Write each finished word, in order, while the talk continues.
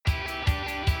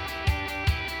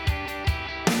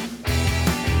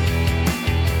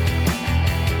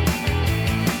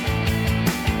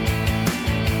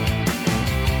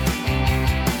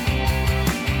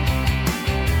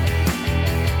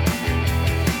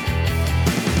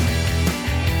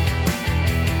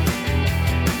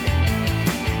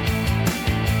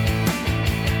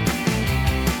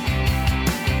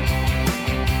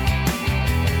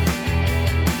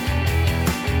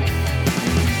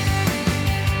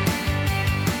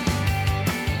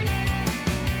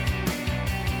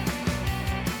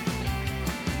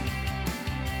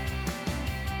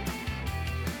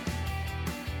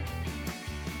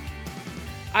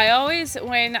I always,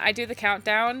 when I do the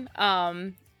countdown,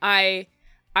 I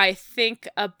think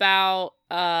about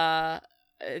the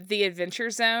Adventure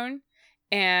Zone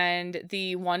and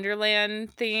the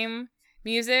Wonderland theme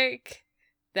music.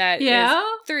 That is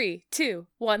 3, 2,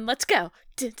 1, let's go.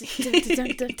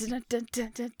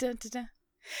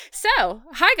 So,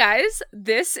 hi guys.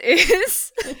 This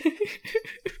is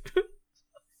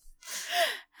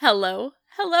Hello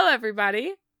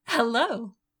everybody.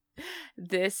 Hello.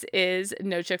 This is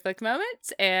No Chick Flick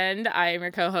Moments, and I am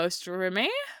your co-host, Remy.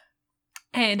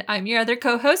 And I'm your other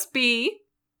co-host, B.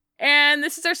 And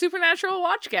this is our Supernatural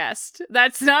Watchcast.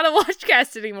 That's not a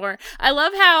Watchcast anymore. I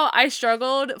love how I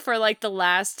struggled for like the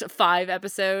last 5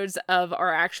 episodes of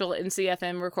our actual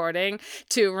NCFM recording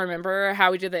to remember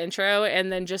how we do the intro,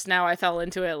 and then just now I fell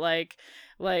into it like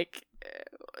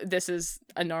this is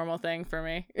a normal thing for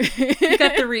me. You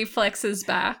got the reflexes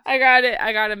back. I got it.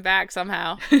 I got him back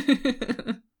somehow.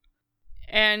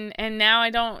 and now I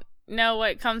don't know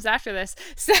what comes after this.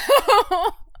 So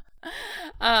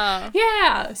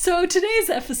yeah. So today's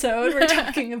episode we're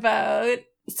talking about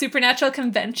supernatural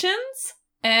conventions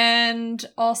and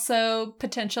also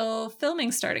potential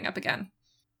filming starting up again.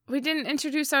 We didn't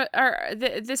introduce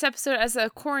this episode as a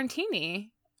quarantini.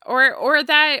 Or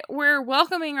that we're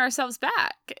welcoming ourselves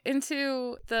back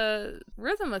into the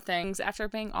rhythm of things after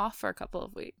being off for a couple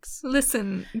of weeks.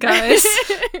 Listen, guys,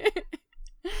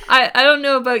 I don't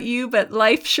know about you, but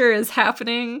life sure is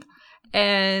happening,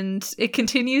 and it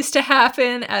continues to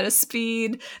happen at a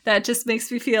speed that just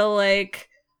makes me feel like,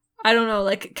 I don't know,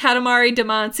 like Katamari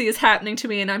Damacy is happening to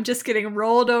me, and I'm just getting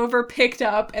rolled over, picked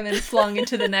up, and then flung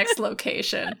into the next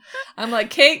location. I'm like,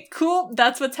 okay, cool,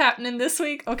 that's what's happening this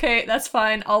week. Okay, that's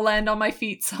fine. I'll land on my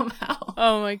feet somehow.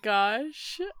 Oh my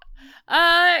gosh.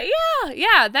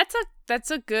 Yeah, that's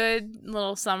a good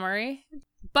little summary.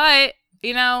 But,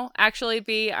 you know, actually,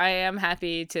 B, I am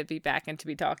happy to be back and to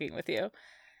be talking with you.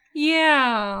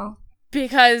 Yeah.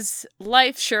 Because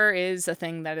life sure is a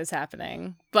thing that is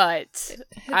happening, but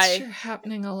it's sure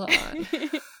happening a lot.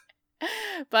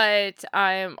 But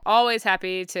I'm always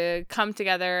happy to come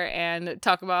together and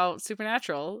talk about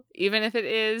Supernatural, even if it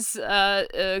is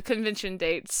convention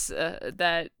dates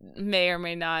that may or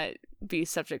may not be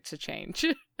subject to change.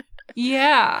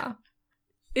 Yeah.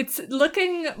 It's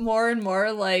looking more and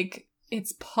more like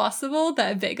it's possible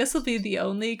that Vegas will be the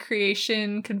only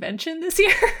creation convention this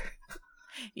year.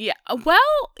 Yeah.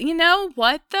 Well, you know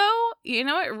what, though? You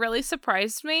know, it really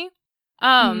surprised me.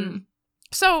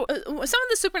 So some of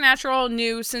the Supernatural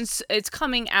news, since it's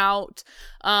coming out,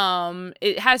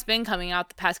 it has been coming out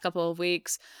the past couple of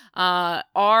weeks,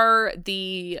 are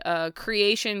the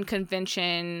creation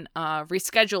convention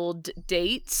rescheduled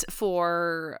dates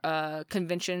for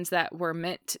conventions that were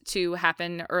meant to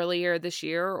happen earlier this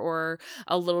year or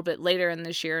a little bit later in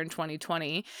this year in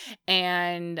 2020.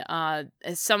 And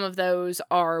some of those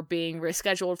are being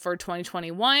rescheduled for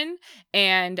 2021,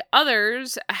 and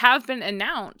others have been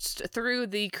announced through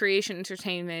the Creation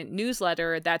Entertainment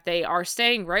newsletter that they are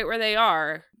staying right where they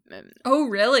are. Oh,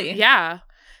 really? Yeah.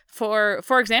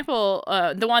 For example,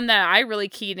 the one that I really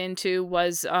keyed into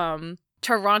was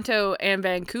Toronto and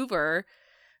Vancouver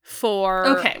for...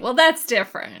 Okay, well, that's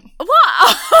different. What?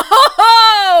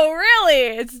 Oh,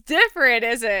 really? It's different,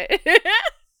 is it?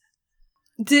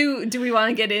 Do we want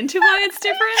to get into why it's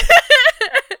different?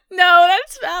 No,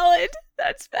 that's valid.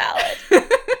 That's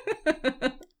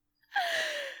valid.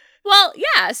 Well,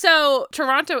 yeah, so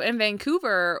Toronto and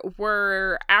Vancouver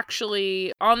were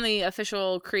actually on the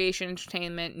official Creation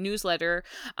Entertainment newsletter,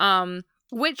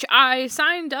 which I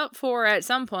signed up for at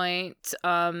some point,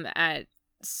 at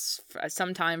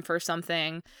some time for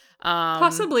something.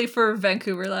 Possibly for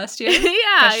Vancouver last year.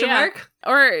 Yeah. Mark?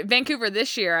 Or Vancouver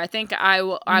this year. I think I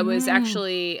was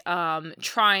actually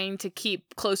trying to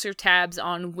keep closer tabs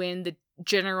on when the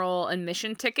general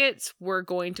admission tickets were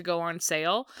going to go on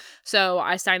sale, so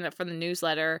I signed up for the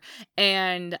newsletter.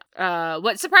 And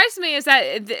what surprised me is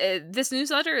that this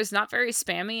newsletter is not very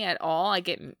spammy at all. I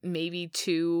get maybe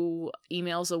 2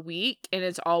 emails a week, and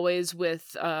it's always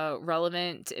with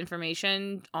relevant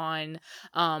information on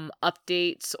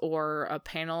updates or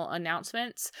panel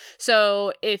announcements.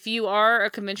 So if you are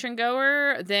a convention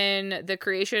goer, then the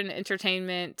Creation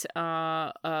Entertainment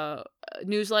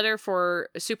newsletter for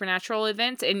Supernatural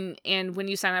events, and when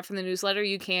you sign up for the newsletter,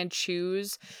 you can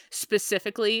choose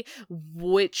specifically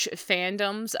which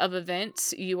fandoms of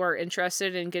events you are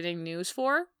interested in getting news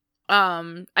for.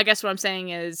 I guess what I'm saying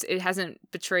is it hasn't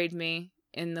betrayed me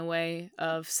in the way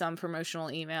of some promotional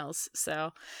emails.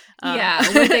 So yeah,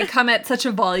 when they come at such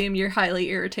a volume, you're highly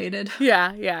irritated.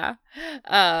 Yeah.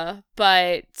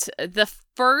 But the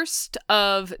first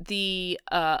of the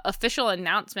official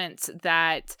announcements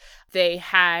that they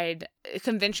had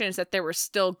conventions that they were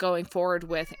still going forward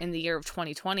with in the year of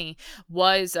 2020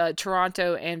 was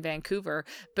Toronto and Vancouver.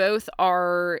 Both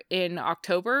are in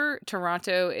October.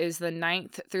 Toronto is the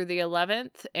 9th through the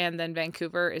 11th, and then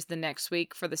Vancouver is the next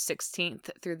week for the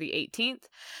 16th through the 18th.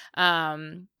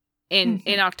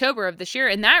 In October of this year,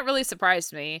 and that really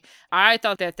surprised me. I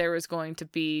thought that there was going to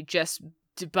be just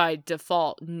by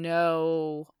default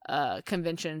no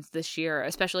conventions this year,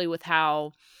 especially with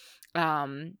how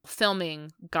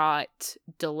filming got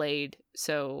delayed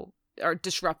or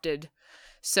disrupted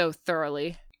so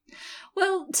thoroughly.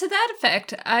 Well, to that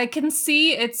effect, I can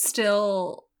see it's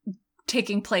still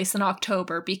taking place in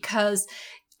October because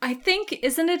I think,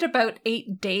 isn't it about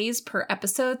 8 days per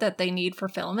episode that they need for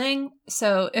filming?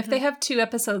 So if they have 2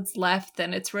 episodes left,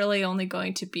 then it's really only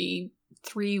going to be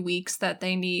 3 weeks that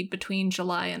they need between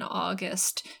July and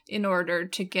August in order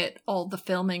to get all the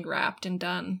filming wrapped and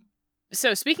done.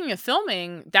 So speaking of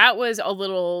filming, that was a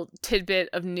little tidbit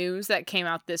of news that came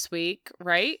out this week,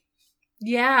 right?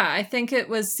 Yeah, I think it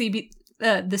was the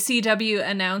CW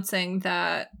announcing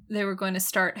that they were going to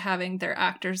start having their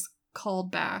actors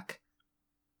called back.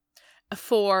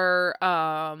 For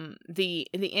the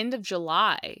end of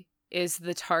July is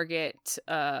the target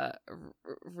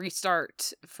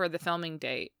restart for the filming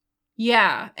date.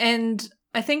 Yeah, and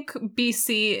I think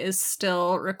BC is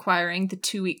still requiring the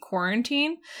 2-week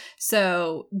quarantine,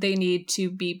 so they need to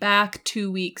be back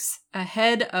 2 weeks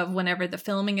ahead of whenever the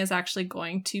filming is actually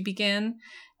going to begin.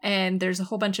 And there's a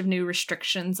whole bunch of new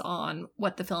restrictions on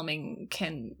what the filming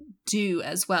can do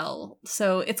as well.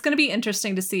 So it's going to be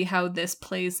interesting to see how this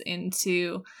plays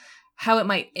into how it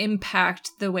might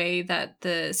impact the way that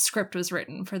the script was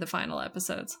written for the final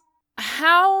episodes.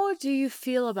 How do you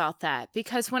feel about that?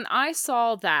 Because when I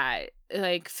saw that,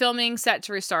 like, filming set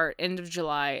to restart end of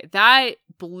July, that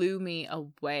blew me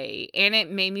away. And it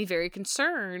made me very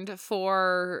concerned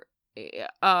for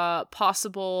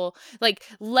possible, like,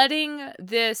 letting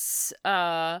this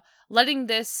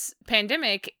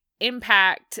pandemic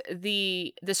impact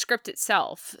the script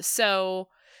itself. So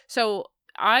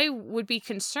I would be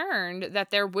concerned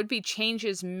that there would be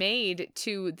changes made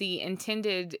to the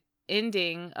intended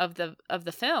ending of the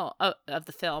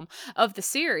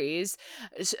series,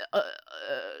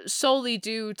 solely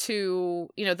due to,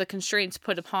 you know, the constraints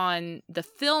put upon the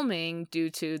filming due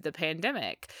to the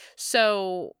pandemic.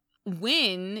 So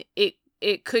when it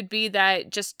could be that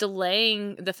just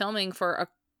delaying the filming for a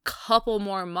couple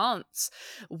more months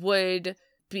would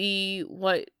be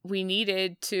what we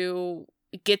needed to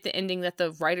get the ending that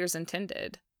the writers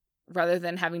intended, rather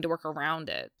than having to work around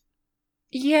it.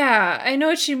 Yeah, I know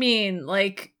what you mean.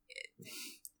 Like,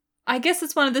 I guess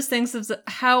it's one of those things of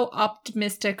how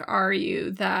optimistic are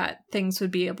you that things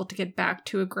would be able to get back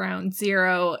to a ground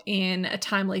zero in a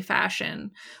timely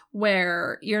fashion,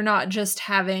 where you're not just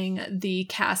having the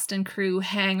cast and crew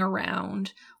hang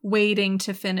around waiting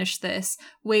to finish this,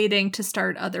 waiting to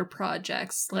start other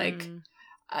projects. Like,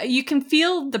 you can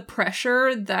feel the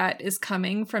pressure that is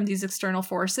coming from these external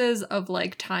forces of,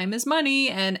 like, time is money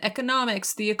and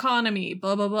economics, the economy,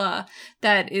 blah, blah, blah,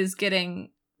 that is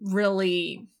getting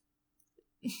really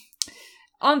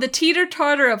on the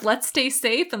teeter-totter of let's stay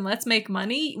safe and let's make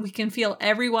money. We can feel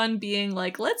everyone being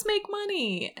like, let's make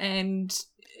money. And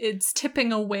it's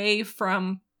tipping away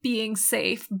from being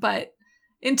safe. But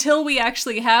until we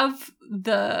actually have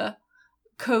the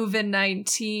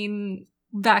COVID-19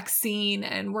 vaccine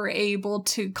and we're able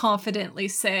to confidently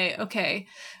say, okay,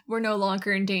 we're no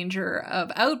longer in danger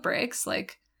of outbreaks,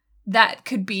 like, that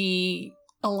could be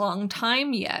a long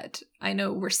time yet. I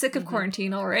know we're sick of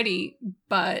quarantine already,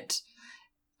 but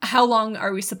how long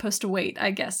are we supposed to wait,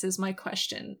 I guess, is my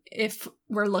question, if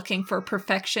we're looking for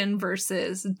perfection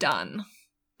versus done.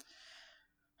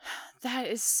 That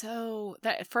is so...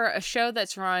 that for a show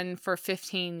that's run for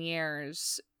 15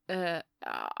 years,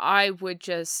 I would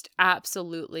just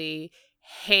absolutely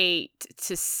hate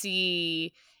to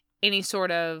see any sort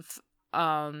of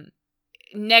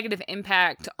negative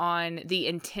impact on the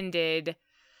intended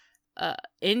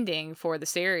ending for the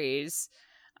series.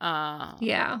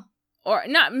 Yeah. Or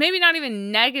maybe not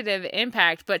even negative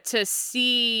impact, but to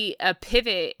see a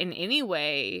pivot in any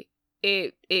way,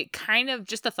 it kind of,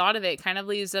 just the thought of it kind of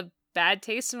leaves a bad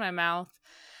taste in my mouth.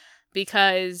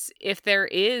 Because if there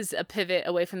is a pivot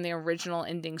away from the original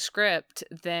ending script,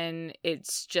 then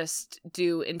it's just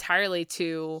due entirely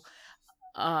to,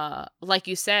 like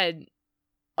you said,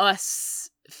 us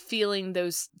feeling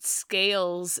those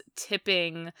scales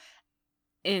tipping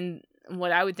in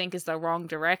what I would think is the wrong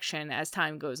direction as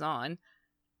time goes on.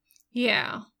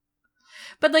 Yeah.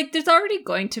 But, like, there's already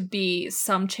going to be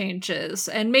some changes,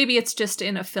 and maybe it's just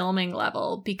in a filming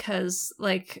level, because,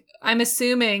 like, I'm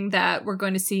assuming that we're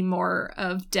going to see more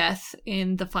of death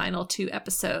in the final 2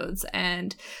 episodes,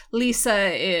 and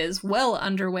Lisa is well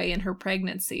underway in her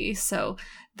pregnancy, so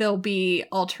there'll be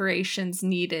alterations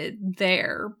needed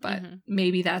there, but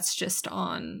maybe that's just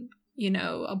on, you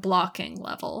know, a blocking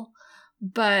level.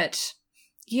 But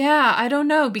yeah, I don't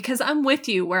know, because I'm with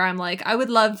you where I'm like, I would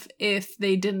love if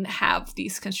they didn't have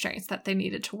these constraints that they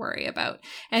needed to worry about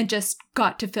and just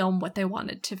got to film what they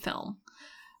wanted to film.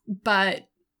 But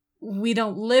we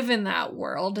don't live in that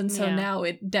world. And so now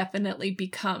it definitely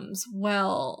becomes,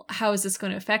 well, how is this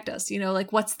going to affect us? You know,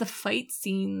 like, what's the fight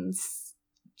scenes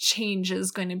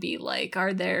changes going to be like?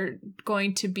 Are there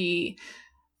going to be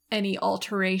any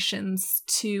alterations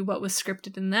to what was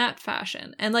scripted in that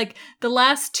fashion? And, like, the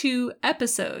last 2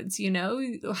 episodes, you know,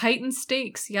 heightened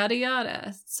stakes, yada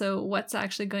yada. So what's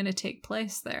actually going to take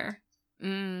place there?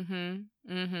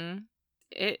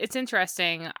 It's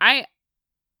interesting.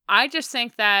 I just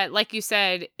think that, like you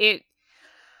said,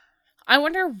 I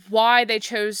wonder why they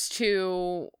chose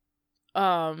to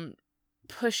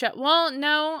push up. Well,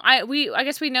 no, I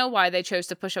guess we know why they chose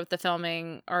to push up the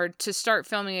filming, or to start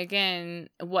filming again,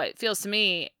 what feels to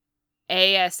me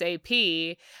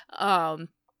ASAP. And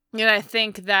I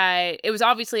think that it was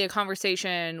obviously a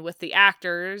conversation with the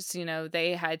actors. You know,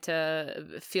 they had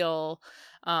to feel,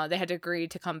 they had to agree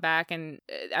to come back, and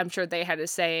I'm sure they had to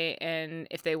say in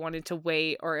if they wanted to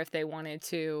wait or if they wanted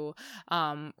to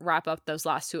wrap up those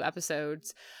last 2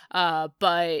 episodes.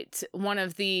 But one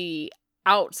of the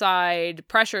outside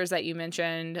pressures that you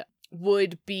mentioned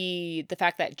would be the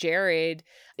fact that Jared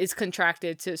is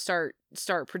contracted to start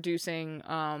producing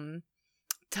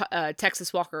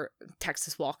Walker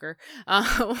Texas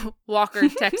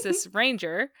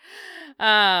Ranger.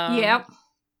 Yep.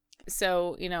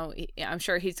 So, you know, I'm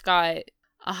sure he's got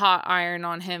a hot iron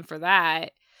on him for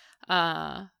that.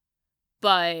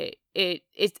 But it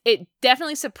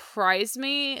definitely surprised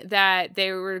me that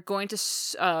they were going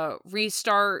to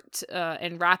restart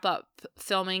and wrap up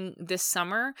filming this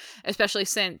summer, especially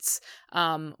since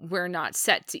we're not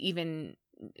set to even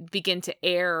begin to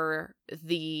air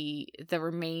the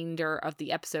remainder of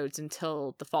the episodes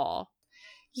until the fall.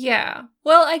 Yeah.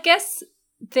 Well, I guess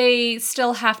they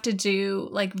still have to do,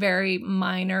 like, very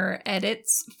minor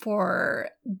edits for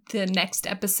the next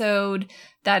episode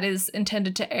that is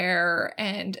intended to air,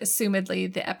 and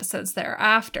assumedly the episodes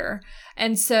thereafter.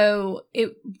 And so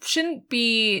it shouldn't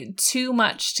be too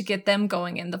much to get them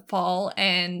going in the fall,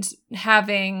 and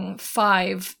having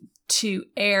 5 to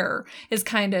air is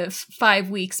kind of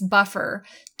 5 weeks buffer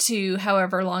to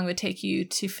however long it would take you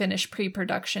to finish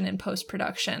pre-production and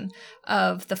post-production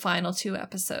of the final 2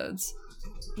 episodes.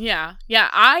 Yeah.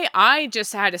 I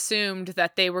just had assumed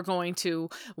that they were going to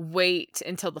wait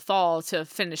until the fall to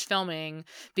finish filming,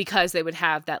 because they would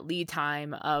have that lead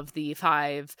time of the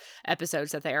 5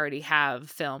 episodes that they already have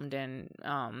filmed and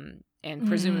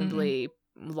presumably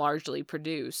largely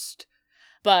produced.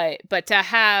 But to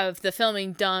have the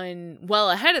filming done well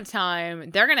ahead of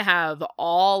time, they're going to have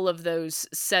all of those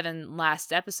 7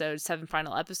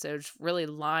 final episodes really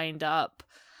lined up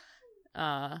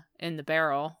in the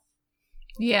barrel.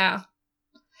 Yeah.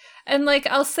 And, like,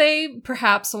 I'll say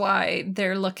perhaps why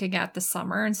they're looking at the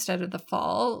summer instead of the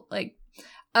fall. Like,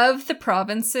 of the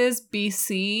provinces,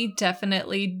 BC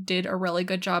definitely did a really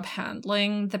good job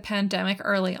handling the pandemic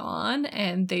early on,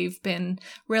 and they've been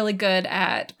really good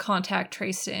at contact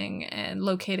tracing and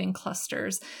locating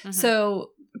clusters. So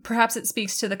perhaps it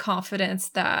speaks to the confidence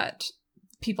that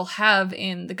people have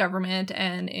in the government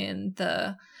and in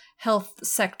the health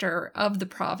sector of the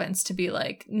province to be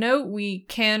like, no, we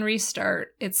can restart,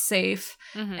 it's safe,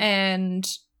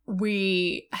 and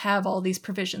we have all these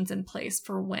provisions in place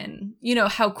for when, you know,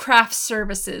 how craft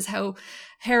services, how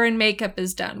hair and makeup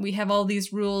is done. We have all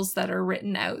these rules that are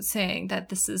written out saying that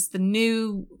this is the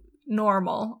new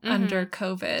normal under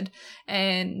COVID,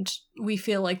 and we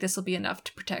feel like this will be enough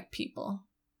to protect people.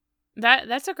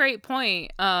 That's a great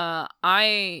point. I'll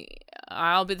be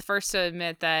the first to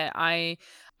admit that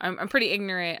I'm pretty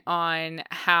ignorant on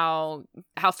how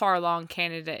far along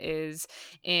Canada is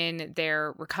in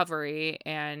their recovery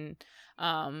and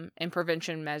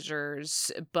prevention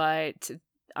measures, but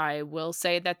I will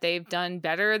say that they've done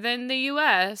better than the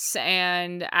US.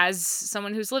 And as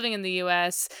someone who's living in the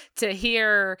US, to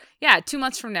hear, 2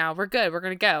 months from now, we're good, we're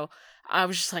going to go, I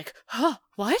was just like, huh,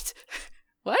 what?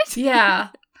 What? Yeah.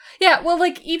 Yeah, well,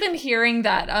 like, even hearing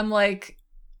that, I'm like,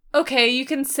 okay, you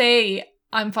can say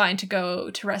I'm fine to go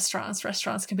to restaurants.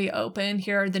 Restaurants can be open.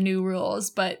 Here are the new rules.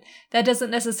 But that doesn't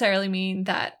necessarily mean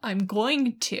that I'm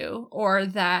going to, or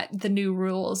that the new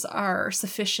rules are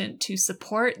sufficient to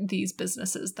support these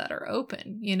businesses that are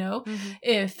open. You know,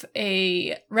 if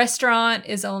a restaurant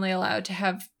is only allowed to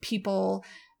have people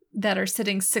that are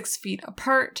sitting 6 feet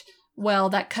apart, well,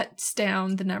 that cuts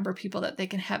down the number of people that they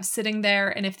can have sitting there.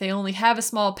 And if they only have a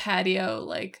small patio,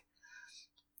 like,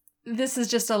 this is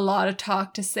just a lot of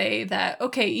talk to say that,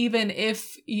 okay, even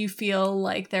if you feel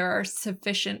like there are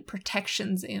sufficient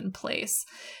protections in place,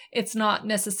 it's not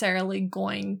necessarily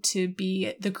going to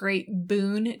be the great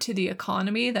boon to the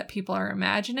economy that people are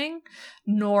imagining,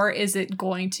 nor is it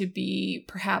going to be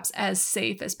perhaps as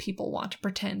safe as people want to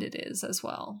pretend it is as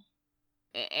well.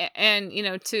 And, you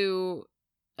know, to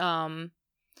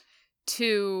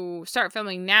start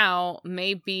filming now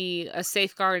may be a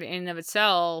safeguard in and of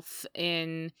itself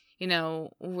in, you know,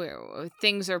 where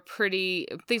things are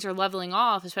leveling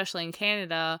off, especially in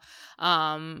Canada,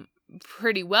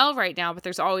 pretty well right now, but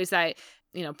there's always that,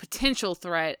 you know, potential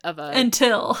threat of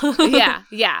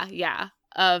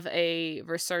of a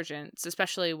resurgence,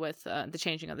 especially with the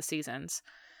changing of the seasons.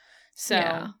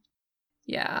 So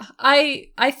yeah.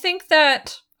 I think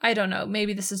that, I don't know,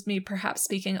 maybe this is me perhaps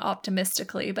speaking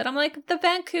optimistically, but I'm like, the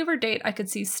Vancouver date I could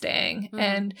see staying.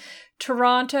 And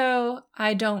Toronto,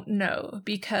 I don't know,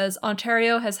 because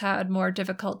Ontario has had more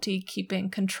difficulty keeping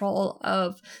control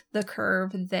of the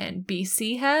curve than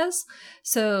BC has.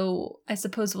 So I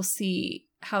suppose we'll see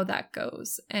how that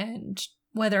goes. And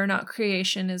whether or not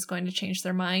Creation is going to change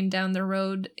their mind down the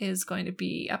road is going to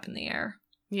be up in the air.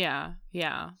 Yeah.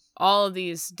 All of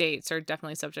these dates are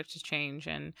definitely subject to change,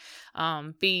 and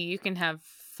you can have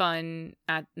fun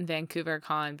at Vancouver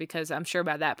Con, because I'm sure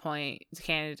by that point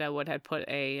Canada would have put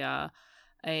a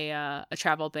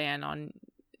travel ban on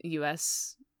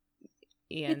US.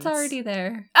 It's already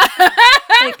there.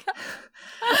 Like,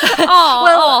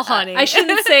 honey. I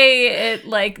shouldn't say it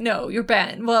like, no, you're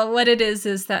banned. Well, what it is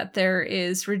that there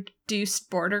is reduced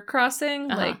border crossing.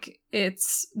 Like,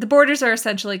 the borders are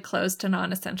essentially closed to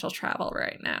non-essential travel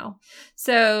right now.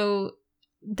 So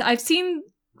I've seen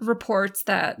reports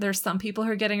that there's some people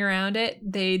who are getting around it.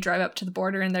 They drive up to the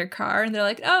border in their car and they're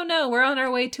like, oh no, we're on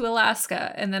our way to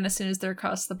Alaska. And then as soon as they're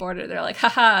across the border, they're like,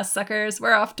 haha, suckers,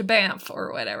 we're off to Banff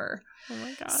or whatever. Oh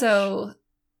my gosh. So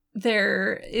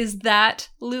there is that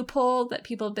loophole that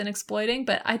people have been exploiting,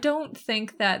 but I don't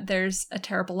think that there's a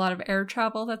terrible lot of air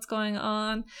travel that's going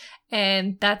on.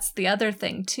 And that's the other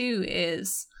thing too,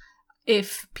 is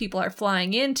if people are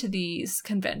flying into these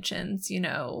conventions, you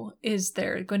know, is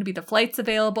there going to be the flights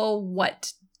available?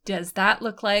 What does that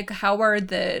look like? How are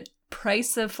the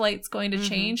price of flights going to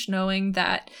change, knowing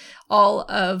that all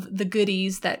of the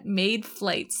goodies that made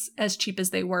flights as cheap as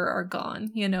they were are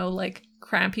gone? You know, like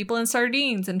cram people in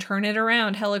sardines and turn it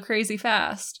around hella crazy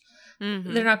fast.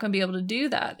 They're not going to be able to do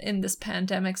that in this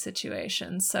pandemic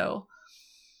situation. So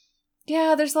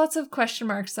yeah, there's lots of question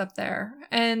marks up there.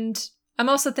 And I'm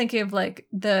also thinking of like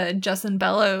the Justin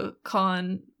Bello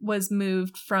Con was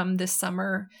moved from this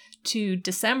summer to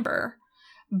December,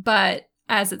 but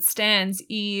as it stands,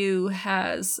 EU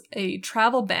has a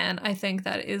travel ban, I think,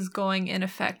 that is going in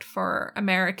effect for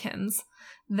Americans,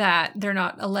 that they're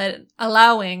not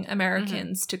allowing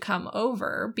Americans to come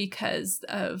over because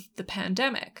of the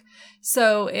pandemic.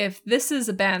 So if this is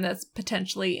a ban that's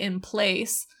potentially in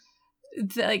place,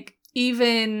 like,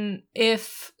 even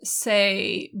if,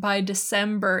 say, by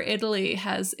December, Italy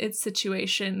has its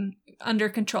situation under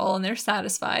control and they're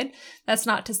satisfied, that's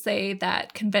not to say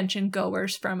that convention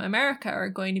goers from America are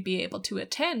going to be able to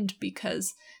attend,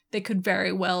 because they could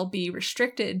very well be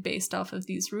restricted based off of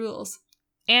these rules.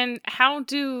 And how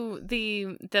do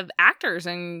the actors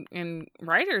and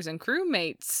writers and crew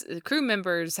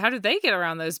members, how do they get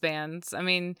around those bans? I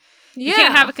mean, you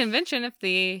can't have a convention if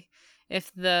the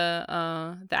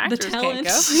actors can't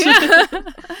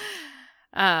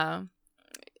go.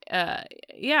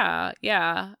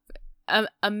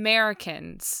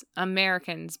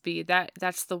 Americans be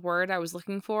that's the word I was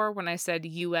looking for when I said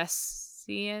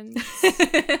USians.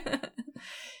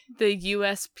 The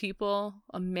US people,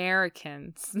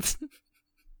 Americans.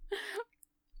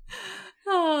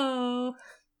 Oh,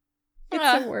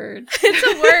 it's a word. It's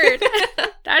a word.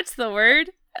 That's the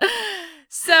word.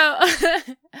 So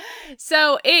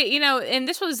it, you know, and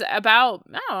this was about,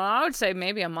 I don't know, I would say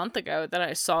maybe a month ago that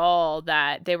I saw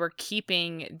that they were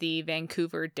keeping the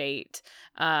Vancouver date,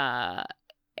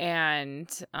 and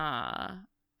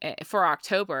for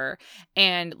October.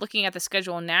 And looking at the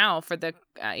schedule now for the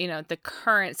the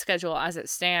current schedule as it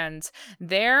stands,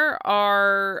 there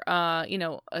are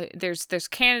there's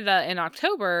Canada in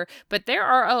October, but there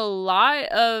are a lot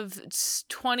of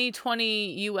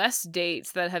 2020 US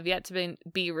dates that have yet to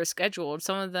be rescheduled,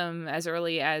 some of them as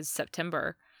early as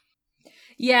September.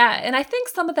 Yeah, and I think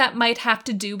some of that might have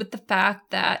to do with the fact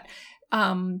that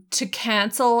to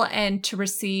cancel and to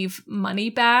receive money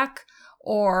back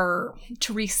or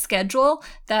to reschedule,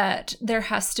 that there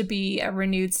has to be a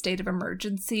renewed state of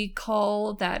emergency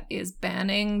call that is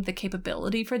banning the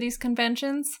capability for these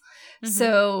conventions. Mm-hmm.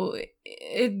 So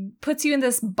it puts you in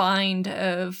this bind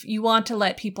of you want to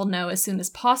let people know as soon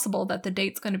as possible that the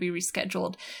date's going to be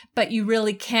rescheduled, but you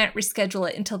really can't reschedule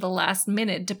it until the last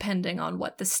minute, depending on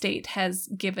what the state has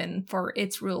given for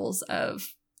its rules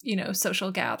of,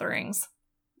 social gatherings.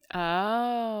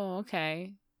 Oh,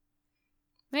 okay.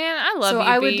 Man, I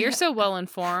love you, B. You're so well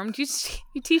informed. You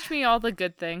teach me all the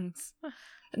good things.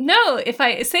 No, if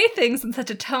I say things in such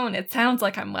a tone, it sounds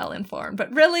like I'm well informed,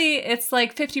 but really, it's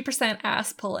like 50%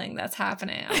 ass pulling that's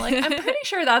happening. I'm like, I'm pretty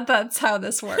sure that's how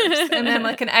this works. And then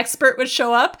like an expert would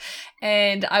show up,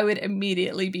 and I would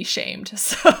immediately be shamed.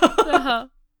 So. Uh-huh.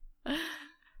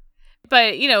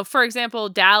 But, for example,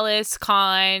 Dallas,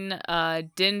 Con,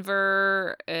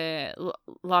 Denver,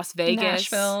 Las Vegas.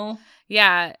 Nashville.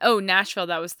 Yeah. Oh, Nashville,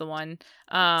 that was the one.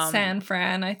 San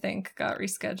Fran, I think, got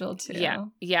rescheduled too.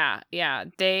 Yeah.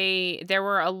 There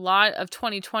were a lot of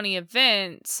 2020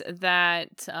 events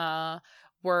that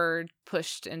were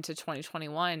pushed into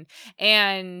 2021.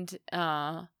 And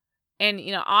I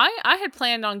had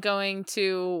planned on going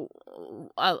to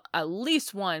at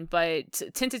least one, but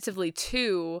tentatively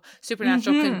 2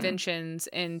 supernatural conventions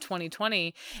in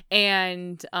 2020.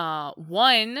 And I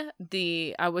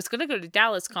was going to go to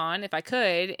Dallas Con if I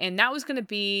could, and that was going to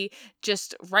be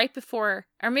just right before,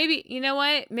 or maybe, you know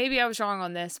what? Maybe I was wrong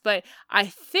on this, but I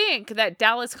think that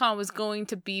Dallas Con was going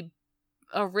to be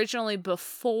originally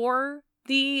before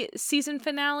the season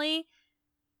finale.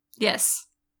 Yes.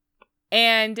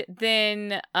 And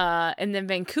then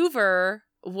Vancouver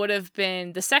would have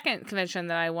been the second convention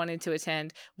that I wanted to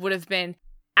attend, would have been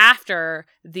after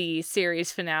the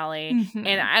series finale. Mm-hmm.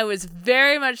 And I was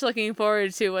very much looking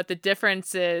forward to what the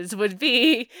differences would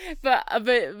be, but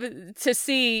to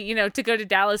see, to go to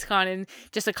Dallas Con in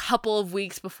just a couple of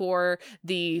weeks before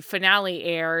the finale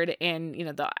aired, and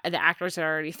the actors had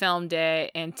already filmed it,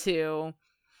 and to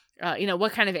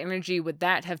what kind of energy would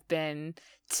that have been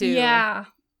to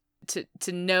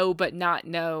know but not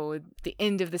know the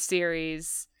end of the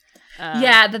series.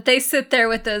 That they sit there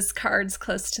with those cards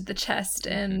close to the chest,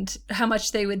 and how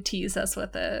much they would tease us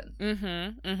with it.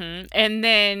 And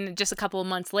then just a couple of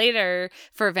months later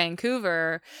for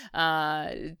Vancouver,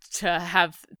 to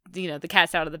have the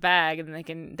cat's out of the bag, and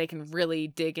they can really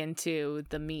dig into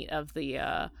the meat of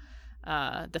the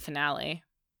finale.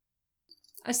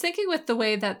 I was thinking with the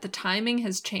way that the timing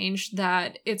has changed,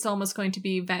 that it's almost going to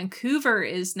be Vancouver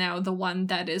is now the one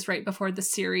that is right before the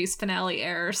series finale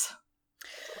airs.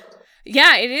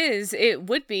 Yeah, it is. It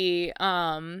would be.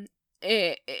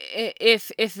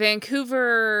 If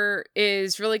Vancouver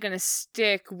is really going to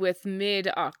stick with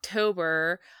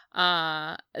mid-October,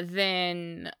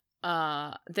 then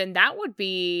that would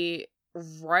be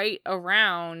right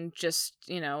around just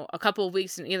a couple of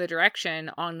weeks in either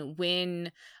direction on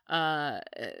when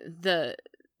the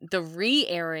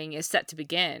re-airing is set to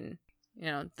begin,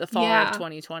 the fall of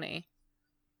 2020.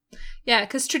 Yeah,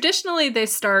 because traditionally they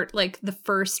start like the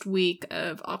first week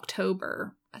of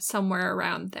October, somewhere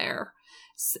around there,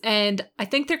 and I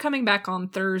think they're coming back on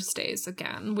Thursdays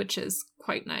again, which is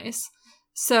quite nice.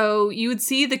 So you would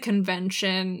see the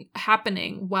convention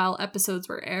happening while episodes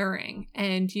were airing,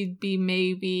 and you'd be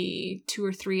maybe 2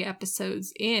 or 3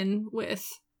 episodes in with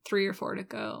 3 or 4 to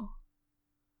go.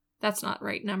 That's not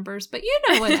right numbers, but you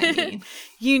know what I mean.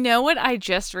 You know what I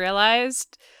just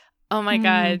realized? Oh my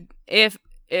God.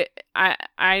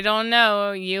 I don't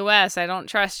know, US, I don't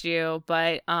trust you,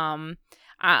 but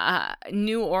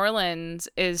New Orleans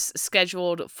is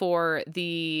scheduled for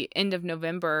the end of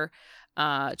November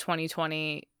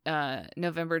 2020,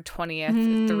 November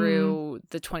 20th through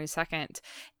the 22nd,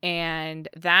 and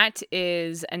that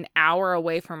is an hour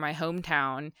away from my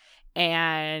hometown,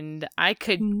 and I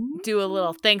could do a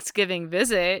little Thanksgiving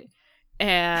visit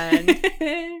and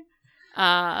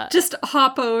just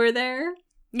hop over there.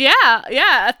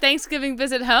 Yeah, a Thanksgiving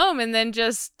visit home, and then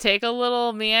just take a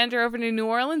little meander over to New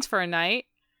Orleans for a night.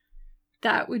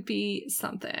 That would be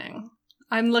something.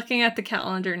 I'm looking at the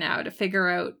calendar now to figure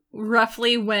out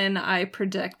roughly when I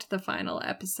predict the final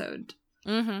episode.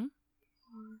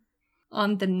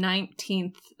 on the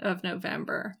 19th of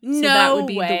November. So No that would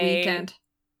be way. the weekend.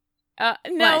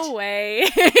 No What? way.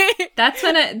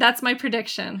 That's my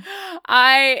prediction.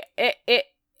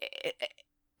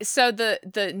 So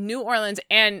the New Orleans,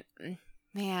 and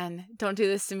man, don't do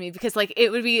this to me, because like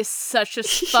it would be such a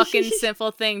fucking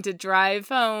simple thing to drive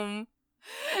home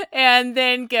and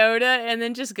then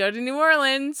just go to New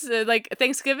Orleans, like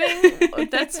Thanksgiving.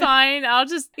 That's fine.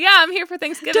 I'm here for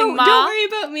Thanksgiving. Don't Ma. worry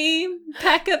about me.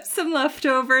 Pack up some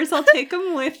leftovers. I'll take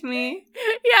them with me.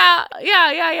 Yeah.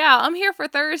 I'm here for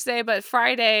Thursday, but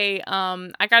Friday,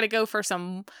 I got to go for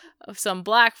some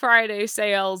Black Friday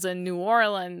sales in New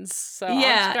Orleans. So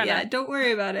yeah. Don't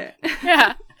worry about it.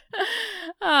 Yeah.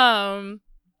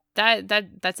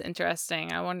 That's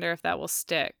interesting. I wonder if that will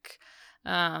stick.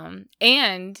 And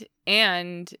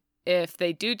if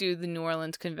they do the New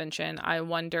Orleans convention, I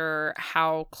wonder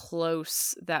how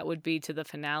close that would be to the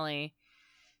finale.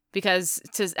 Because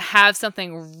to have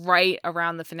something right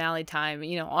around the finale time,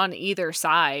 on either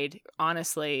side,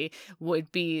 honestly,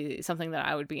 would be something that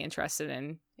I would be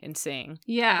interested in seeing.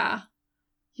 Yeah.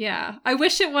 I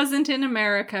wish it wasn't in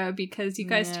America, because you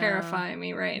guys terrify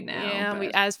me right now.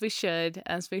 Yeah, as we should.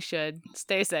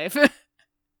 Stay safe.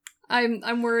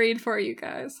 I'm worried for you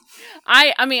guys.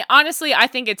 I mean, honestly, I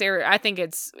think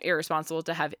it's irresponsible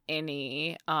to have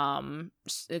any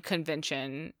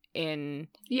convention in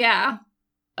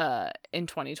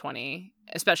 2020,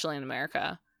 especially in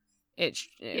America. They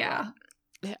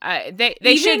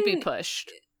should be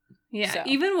pushed. Yeah, so.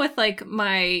 Even with like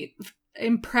my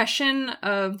impression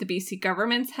of the BC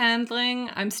government's handling,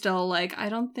 I'm still like, I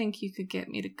don't think you could get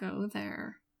me to go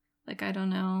there. Like, I don't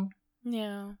know.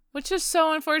 Yeah, which is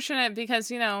so unfortunate,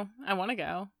 because I want to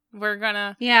go. We're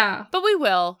gonna, but we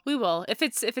will. If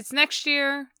it's next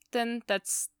year, then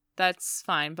that's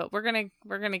fine. But we're gonna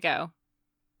go.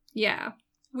 Yeah,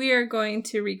 we are going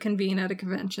to reconvene at a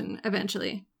convention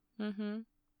eventually. Mm-hmm.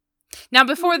 Now,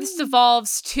 before this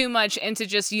devolves too much into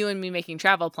just you and me making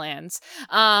travel plans,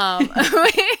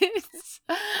 let's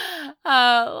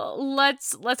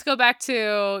go back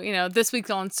to this week's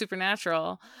on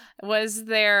Supernatural. Was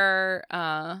there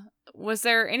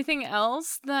anything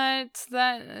else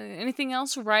anything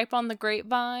else ripe on the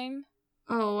grapevine?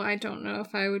 Oh, I don't know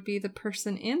if I would be the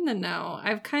person in the know.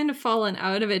 I've kind of fallen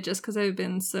out of it just because I've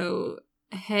been so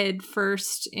head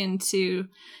first into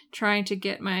trying to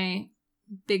get my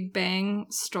Big Bang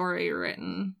story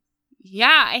written.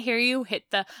 Yeah, I hear you hit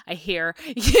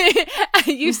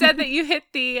you said that you hit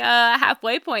the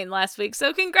halfway point last week,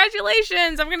 so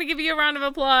congratulations. I'm gonna give you a round of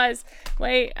applause.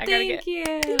 Wait, I gotta get you.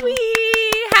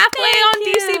 Wee! Halfway on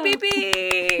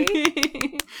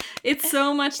DCBB. It's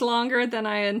so much longer than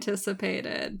I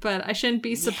anticipated, but I shouldn't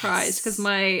be surprised because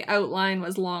my outline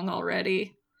was long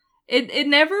already. It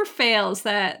never fails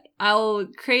that I'll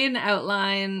create an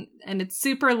outline and it's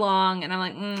super long and I'm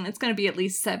like, it's going to be at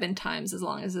least 7 times as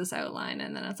long as this outline.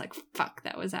 And then it's like, fuck,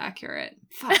 that was accurate.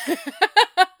 Fuck.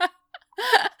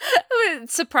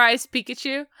 Surprise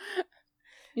Pikachu.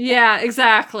 Yeah,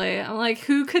 exactly. I'm like,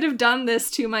 who could have done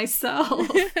this to myself?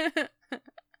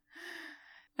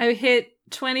 I hit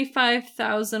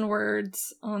 25,000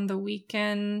 words on the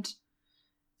weekend.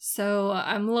 So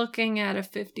I'm looking at a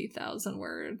 50,000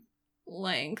 word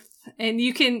length, and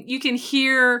you can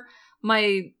hear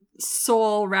my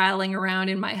soul rattling around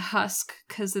in my husk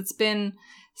because it's been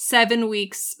 7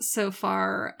 weeks so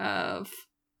far of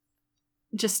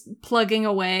just plugging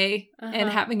away and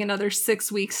having another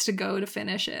 6 weeks to go to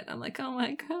finish it. I'm like, oh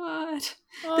my god,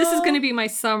 this is going to be my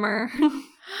summer.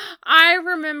 I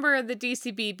remember the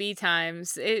DCBB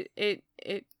times. It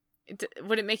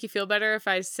would it make you feel better if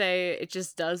I say it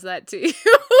just does that to you?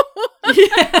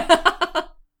 Yeah.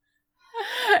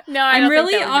 No, I'm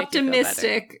really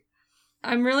optimistic.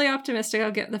 I'm really optimistic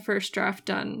I'll get the first draft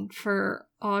done for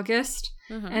August.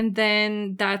 And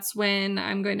then that's when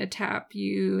I'm going to tap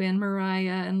you and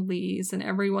Mariah and Lise and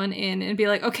everyone in and be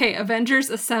like, okay, Avengers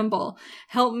assemble.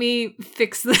 Help me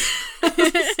fix this.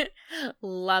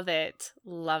 Love it.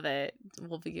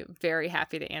 We'll be very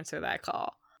happy to answer that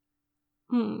call.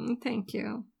 Thank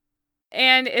you.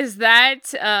 And is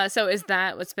that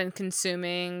what's been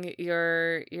consuming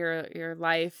your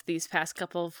life these past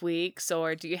couple of weeks,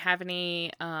 or do you have any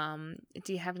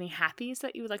happies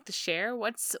that you would like to share?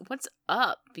 What's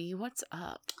up, B? What's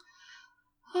up?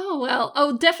 Oh, well,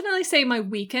 I'll definitely say my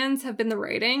weekends have been the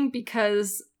writing,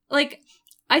 because like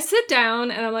I sit down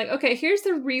and I'm like, okay, here's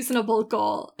the reasonable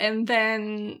goal, and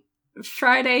then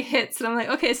Friday hits and I'm like,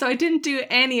 okay, so I didn't do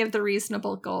any of the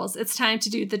reasonable goals. It's time to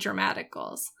do the dramatic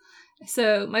goals.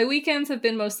 So my weekends have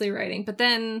been mostly writing, but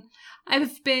then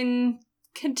I've been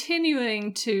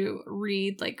continuing to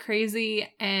read like crazy,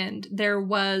 and there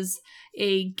was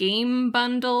a game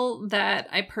bundle that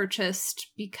I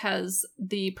purchased because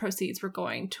the proceeds were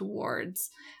going towards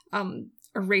a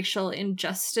racial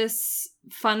injustice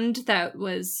fund that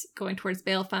was going towards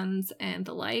bail funds and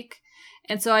the like.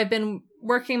 And so I've been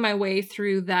working my way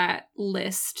through that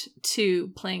list to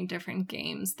playing different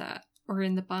games that were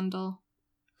in the bundle.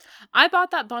 I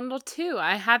bought that bundle too.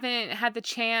 I haven't had the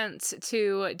chance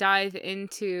to dive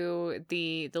into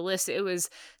the list. It was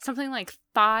something like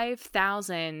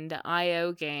 5,000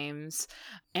 IO games,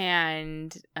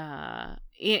 and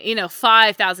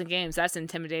 5,000 games, that's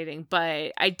intimidating.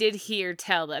 But I did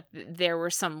tell that there were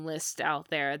some lists out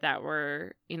there that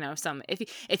were, some,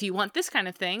 if you want this kind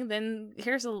of thing, then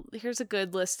here's a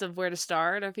good list of where to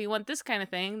start. Or if you want this kind of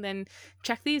thing, then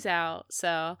check these out.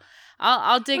 So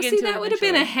I'll dig into it. That would have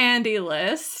been a handy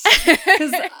list,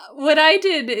 because what I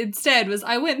did instead was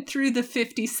I went through the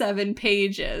 57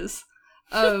 pages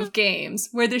of games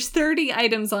where there's 30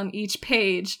 items on each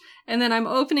page, and then I'm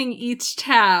opening each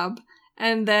tab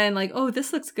and then like, oh,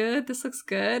 this looks good, this looks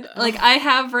good. Like, I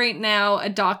have right now a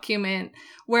document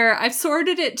where I've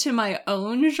sorted it to my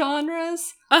own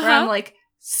genres, where I'm like,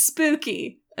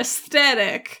 spooky,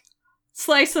 aesthetic,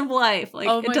 slice of life. Like,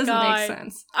 it doesn't make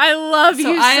sense. I love you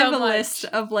so much. So I have a list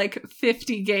of like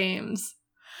 50 games.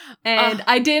 And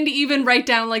I didn't even write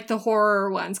down like the horror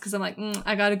ones, because I'm like,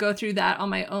 I gotta go through that on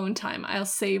my own time. I'll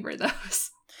savor those.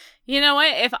 You know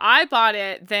what? If I bought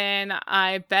it, then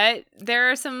I bet there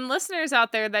are some listeners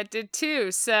out there that did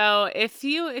too. So if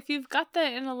you've got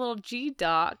that in a little G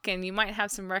doc and you might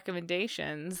have some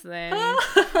recommendations, then all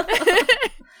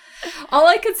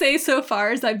I could say so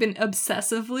far is I've been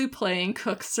obsessively playing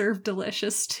Cook Serve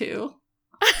Delicious 2.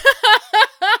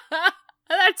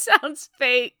 That sounds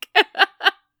fake.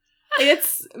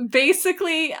 It's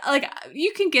basically like,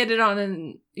 you can get it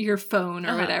on your phone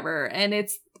or whatever, and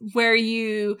it's where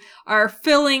you are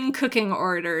filling cooking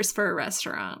orders for a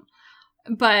restaurant.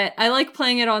 But I like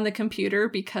playing it on the computer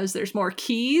because there's more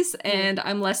keys and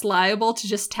I'm less liable to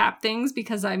just tap things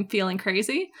because I'm feeling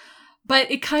crazy.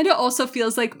 But it kind of also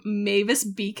feels like Mavis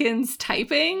Beacon's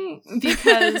typing,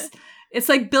 because it's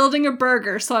like building a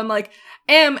burger. So I'm like,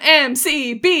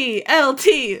 MMCBLT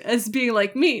as being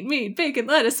like meat, bacon,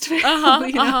 lettuce,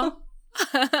 tomato,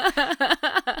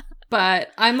 But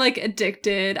I'm like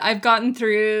addicted. I've gotten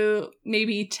through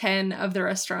maybe 10 of the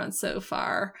restaurants so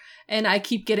far, and I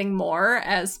keep getting more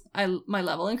as my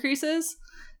level increases.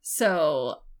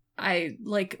 So I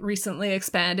like recently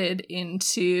expanded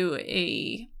into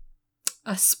a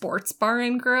sports bar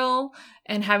and grill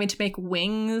and having to make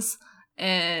wings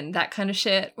and that kind of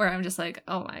shit, where I'm just like,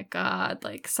 oh my god,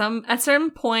 like at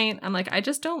some point I'm like, I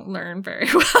just don't learn very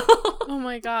well. Oh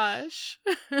my gosh.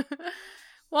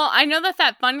 Well, I know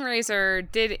that fundraiser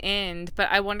did end, but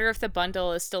I wonder if the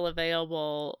bundle is still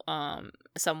available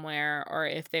somewhere, or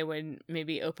if they would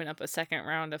maybe open up a second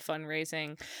round of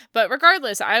fundraising. But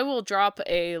regardless, I will drop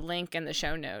a link in the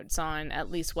show notes on at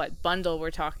least what bundle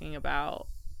we're talking about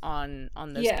on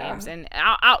those games. And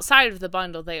outside of the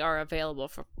bundle, they are available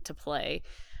to play.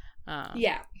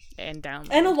 And download.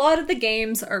 And a lot of the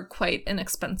games are quite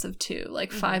inexpensive too.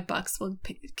 Like $5 will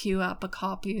queue up a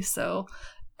copy. So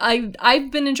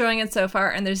I've been enjoying it so far,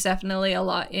 and there's definitely a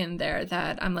lot in there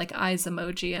that I'm like eyes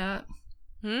emoji at.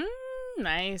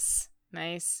 Nice.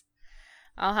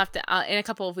 I'll have to in a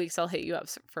couple of weeks I'll hit you up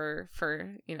for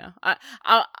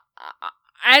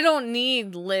I don't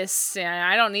need lists, and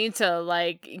I don't need to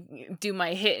like do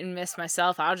my hit and miss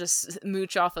myself. I'll just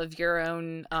mooch off of your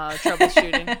own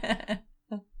troubleshooting.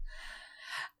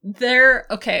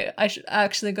 I should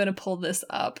actually going to pull this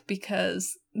up,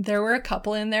 because there were a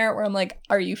couple in there where I'm like,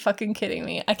 are you fucking kidding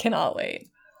me? I cannot wait.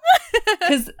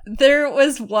 Because there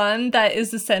was one that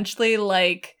is essentially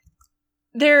like,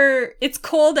 it's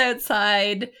cold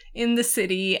outside in the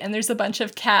city and there's a bunch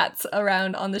of cats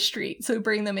around on the street, so we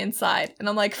bring them inside, and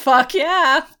I'm like, fuck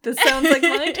yeah, this sounds like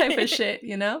my type of shit,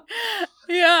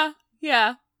 Yeah.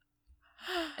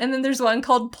 And then there's one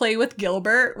called Play with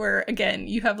Gilbert, where again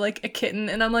you have like a kitten,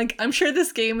 and I'm like, I'm sure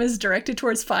this game is directed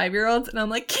towards 5-year-olds, and I'm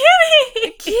like,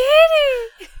 kitty.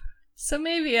 So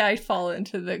maybe I fall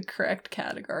into the correct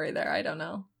category there, I don't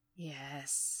know.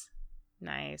 Yes,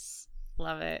 nice,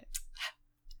 love it.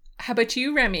 How about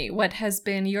you, Remy? What has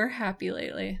been your happy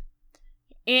lately?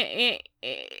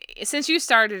 Since you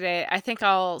started it, I think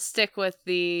I'll stick with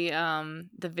the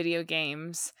video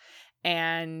games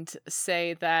and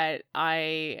say that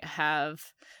I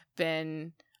have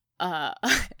been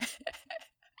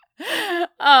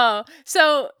Oh,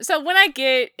 so when I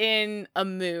get in a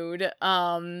mood,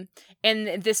 and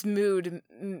this mood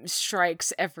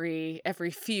strikes every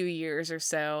few years or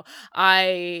so,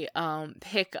 I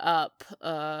pick up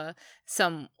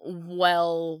some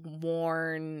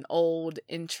well-worn old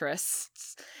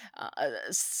interests,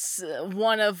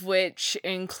 one of which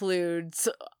includes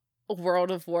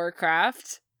World of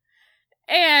Warcraft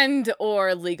and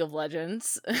or League of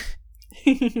Legends.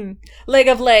 Leg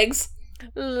of legs.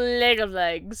 Leg of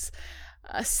legs.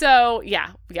 So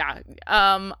yeah.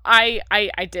 I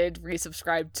did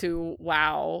resubscribe to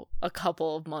WoW a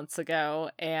couple of months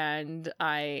ago, and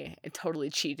I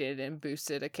totally cheated and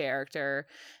boosted a character,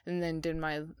 and then did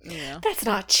my That's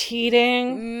not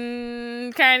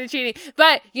cheating. Kind of cheating,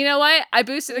 but you know what? I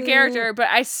boosted a character, but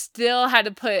I still had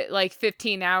to put like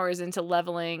 15 hours into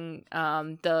leveling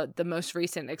the most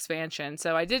recent expansion.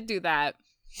 So I did do that.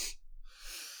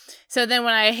 So then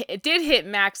when I did hit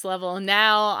max level,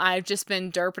 now I've just been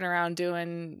derping around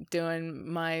doing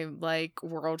my like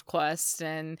world quest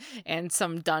and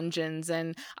some dungeons,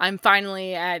 and I'm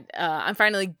finally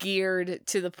geared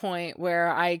to the point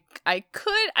where I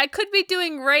could be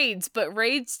doing raids, but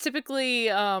raids typically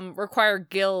require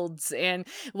guilds, and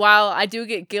while I do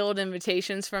get guild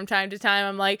invitations from time to time,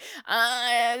 I'm like,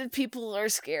 people are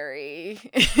scary.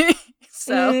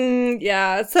 So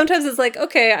yeah, sometimes it's like,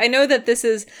 okay, I know that this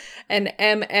is an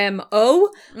MMO,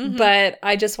 but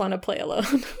I just want to play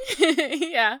alone.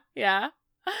 yeah.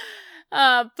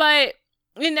 But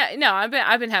no, I've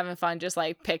been having fun just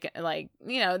like picking, like,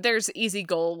 there's easy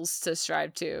goals to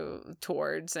strive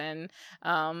towards, and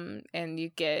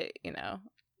you get,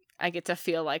 I get to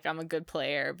feel like I'm a good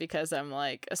player because I'm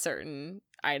like a certain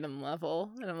item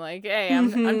level, and I'm like, hey,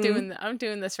 I'm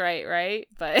doing this right,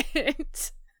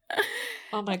 but.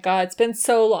 Oh my god, it's been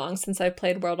so long since I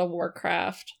played World of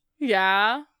Warcraft.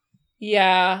 Yeah.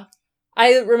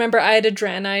 I remember I had a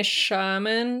Draenei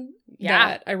Shaman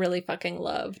that I really fucking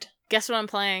loved. Guess what I'm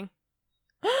playing?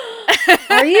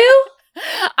 Are you?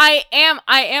 I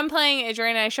am playing a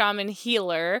Draenei Shaman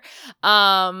healer.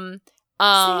 Same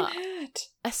hat.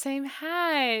 Same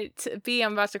hat. B,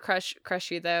 I'm about to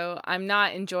crush you though. I'm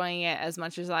not enjoying it as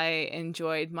much as I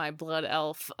enjoyed my Blood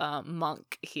Elf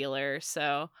monk healer,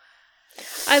 so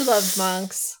I love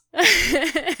monks.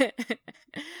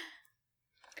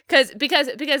 Because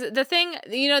the thing,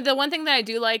 the one thing that I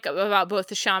do like about both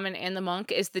the shaman and the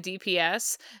monk is the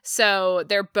DPS. So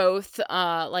they're both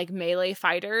like melee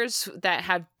fighters that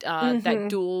have that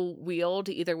dual wield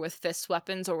either with fist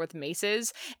weapons or with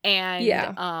maces, and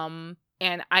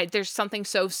there's something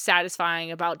so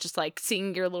satisfying about just like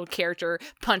seeing your little character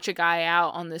punch a guy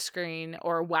out on the screen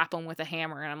or whap him with a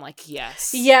hammer, and I'm like,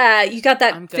 yes. Yeah, you got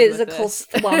that physical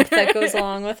thwomp that goes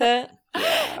along with it.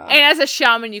 Yeah. And as a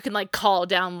shaman, you can like call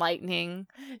down lightning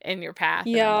in your path.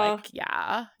 Yeah. And I'm like,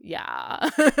 yeah.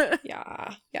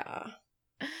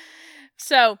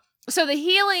 So the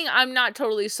healing, I'm not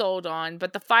totally sold on,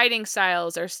 but the fighting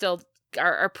styles are still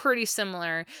are pretty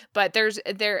similar. But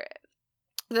the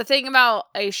thing about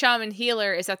a shaman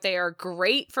healer is that they are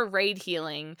great for raid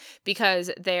healing because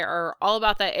they are all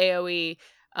about that AoE.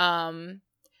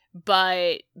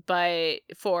 But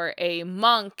for a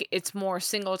monk, it's more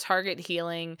single target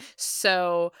healing.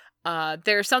 So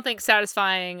there's something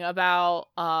satisfying about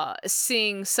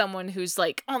seeing someone who's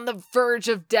like on the verge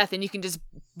of death, and you can just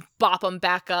bop them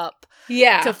back up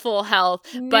to full health.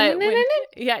 But not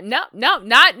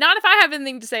if I have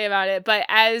anything to say about it. But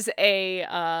as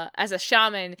a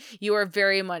shaman, you are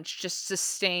very much just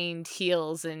sustained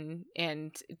heals, and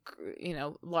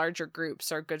larger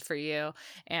groups are good for you.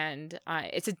 And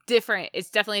it's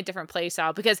definitely a different play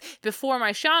style, because before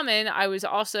my shaman, I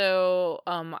also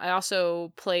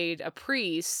played a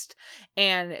priest,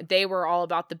 and they were all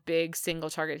about the big single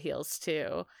target heals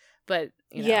too. But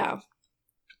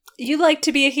you like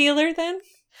to be a healer then?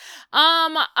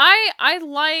 I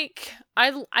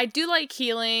do like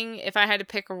healing if I had to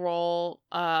pick a role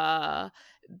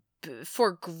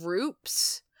for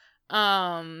groups.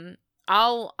 I'll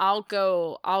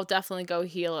definitely go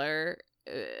healer.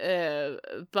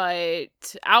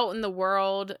 But out in the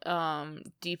world,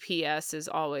 DPS is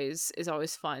always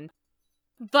fun.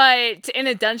 But in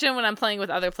a dungeon, when I'm playing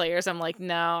with other players, I'm like,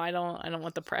 no, I don't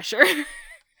want the pressure.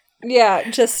 Yeah,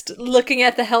 just looking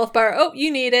at the health bar. Oh,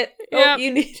 you need it. Yep. Oh,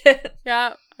 you need it.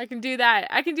 Yeah, I can do that.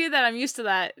 I'm used to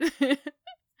that.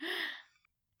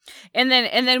 And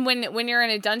then when you're in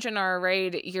a dungeon or a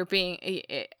raid, you're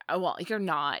you're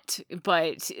not,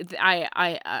 but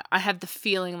I have the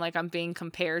feeling like I'm being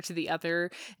compared to the other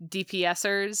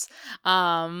DPSers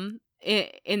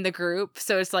in the group.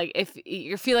 So it's like if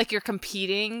you feel like you're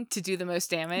competing to do the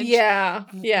most damage. Yeah.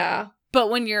 But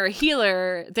when you're a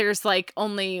healer, there's like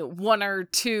only 1 or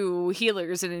 2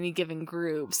 healers in any given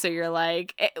group. So you're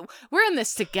like, we're in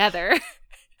this together.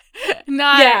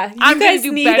 Not, you guys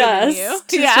need us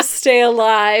to just stay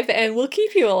alive, and we'll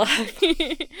keep you alive.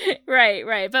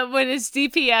 Right. But when it's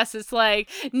DPS, it's like,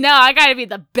 no, I gotta be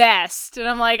the best, and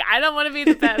I'm like, I don't want to be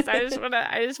the best. I just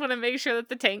want to make sure that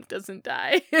the tank doesn't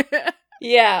die.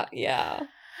 Yeah.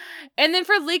 And then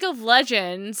for League of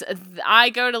Legends, I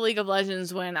go to League of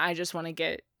Legends when I just want to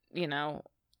get, when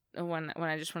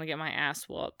I just want to get my ass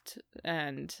whooped,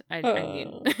 and I need.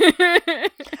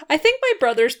 I think my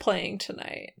brother's playing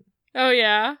tonight. Oh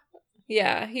yeah,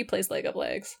 yeah, he plays League of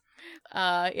Legends.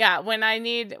 Yeah, when I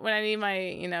need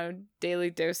my daily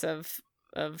dose of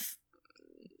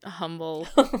humble.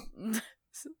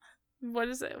 What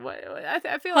is it? What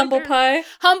I feel humble like pie.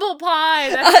 Humble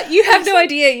pie. You have no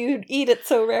idea you eat it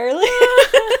so rarely.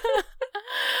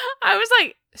 I was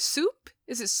like, soup?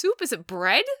 Is it soup? Is it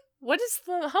bread? What is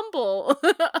the humble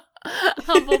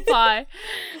pie?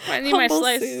 When I need my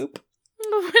slice. Soup.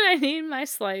 When I need my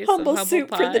slice humble of humble soup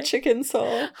pie. For the chicken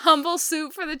soul. Humble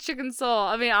soup for the chicken soul.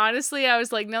 I mean, honestly, I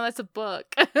was like, no, that's a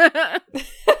book.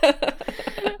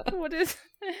 What is?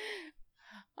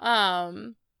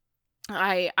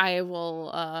 I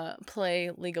will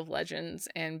play League of Legends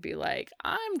and be like,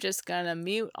 I'm just gonna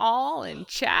mute all and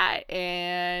chat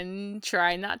and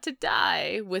try not to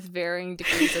die with varying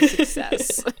degrees of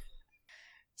success.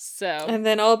 So, and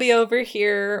then I'll be over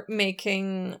here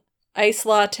making ice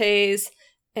lattes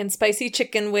and spicy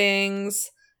chicken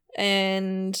wings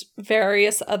and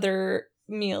various other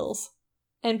meals.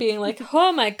 And being like,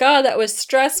 oh my god, that was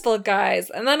stressful, guys.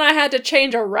 And then I had to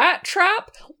change a rat trap?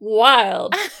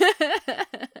 Wild. I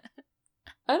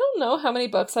don't know how many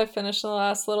books I've finished in the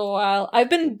last little while. I've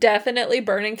been definitely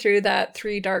burning through that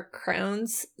 3 Dark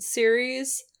Crowns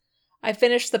series. I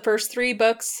finished the first 3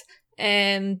 books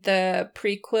and the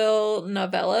prequel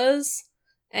novellas.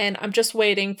 And I'm just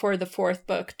waiting for the 4th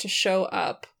book to show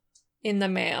up in the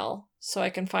mail so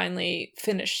I can finally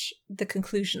finish the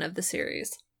conclusion of the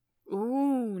series.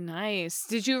 Ooh, nice.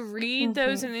 Did you read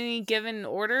those in any given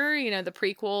order? The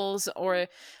prequels or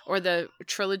the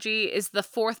trilogy? Is the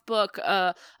 4th book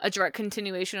a direct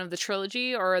continuation of the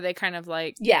trilogy, or are they kind of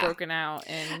like broken out?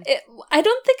 And I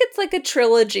don't think it's like a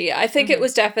trilogy. I think it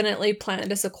was definitely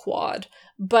planned as a quad.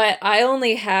 But I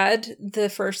only had the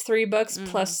first 3 books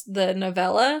plus the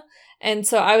novella. And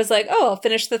so I was like, oh, I'll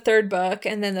finish the 3rd book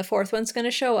and then the 4th one's going to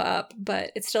show up,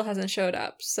 but it still hasn't showed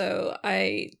up. So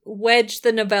I wedged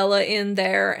the novella in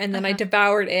there and then I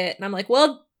devoured it. And I'm like,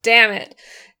 well, damn it.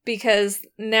 Because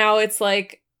now it's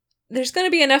like, there's going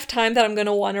to be enough time that I'm going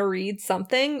to want to read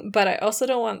something, but I also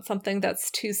don't want something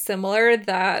that's too similar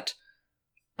that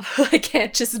I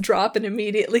can't just drop and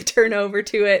immediately turn over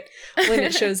to it when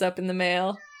it shows up in the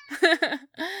mail.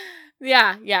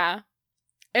 Yeah.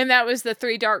 And that was the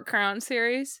 3 Dark Crown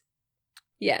series?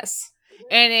 Yes.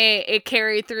 And it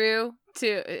carried through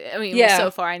to, I mean,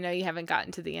 so far I know you haven't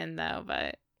gotten to the end though,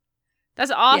 but that's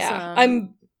awesome. Yeah.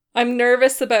 I'm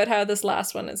nervous about how this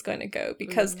last one is going to go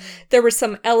because there were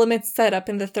some elements set up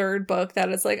in the 3rd book that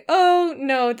is like, oh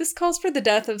no, this calls for the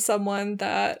death of someone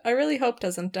that I really hope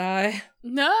doesn't die.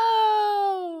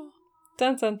 No!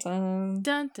 Dun dun dun.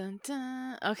 Dun dun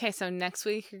dun. Okay, so next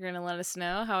week you're going to let us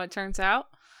know how it turns out?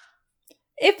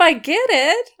 If I get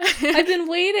it. I've been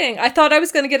waiting. I thought I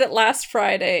was going to get it last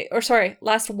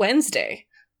Wednesday.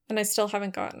 And I still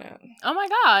haven't gotten it. Oh my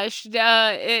gosh. Do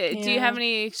you have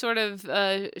any sort of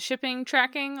shipping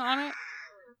tracking on it?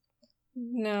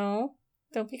 No.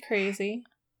 Don't be crazy.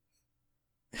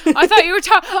 I thought you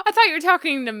were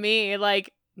talking to me,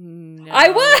 like, no. I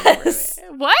was!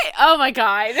 What? Oh my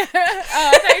god. I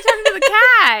thought you were talking to the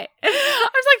cat. I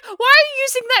was like, why are you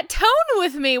using that tone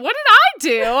with me? What did I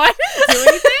do? I didn't do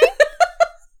anything.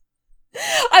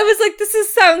 I was like,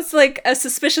 this sounds like a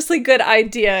suspiciously good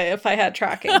idea if I had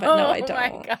tracking, but no, I don't.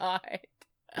 Oh my god.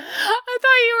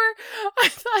 I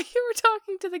thought you were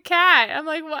talking to the cat. I'm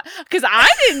like, what? Because I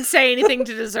didn't say anything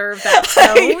to deserve that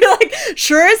tone. You're like,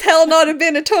 sure as hell not have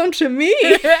been a tone to me.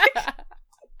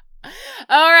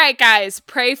 All right, guys,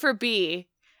 pray for B.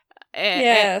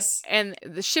 Yes. And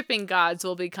the shipping gods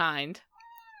will be kind.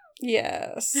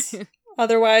 Yes.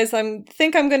 Otherwise,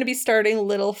 think I'm going to be starting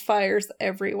Little Fires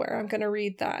Everywhere. I'm going to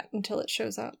read that until it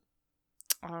shows up.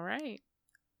 All right.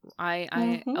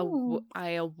 I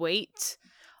await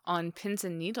on pins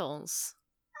and needles.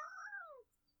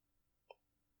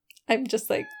 I'm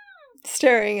just like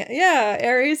staring at,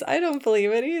 Aries, I don't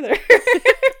believe it either.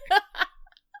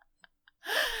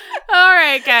 All right.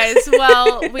 right, guys.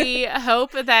 Well, we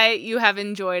hope that you have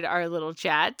enjoyed our little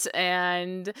chat,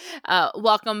 and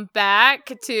welcome back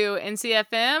to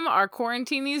NCFM. Our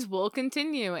quarantinis will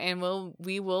continue, and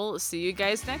we will see you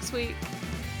guys next week.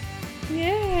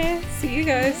 Yeah. See you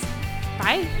guys.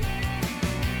 Bye.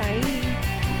 Bye.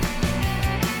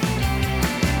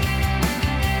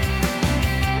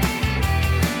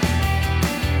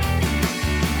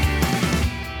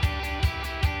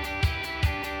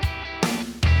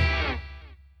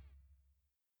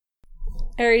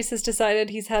 Aries has decided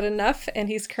he's had enough, and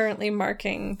he's currently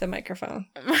marking the microphone.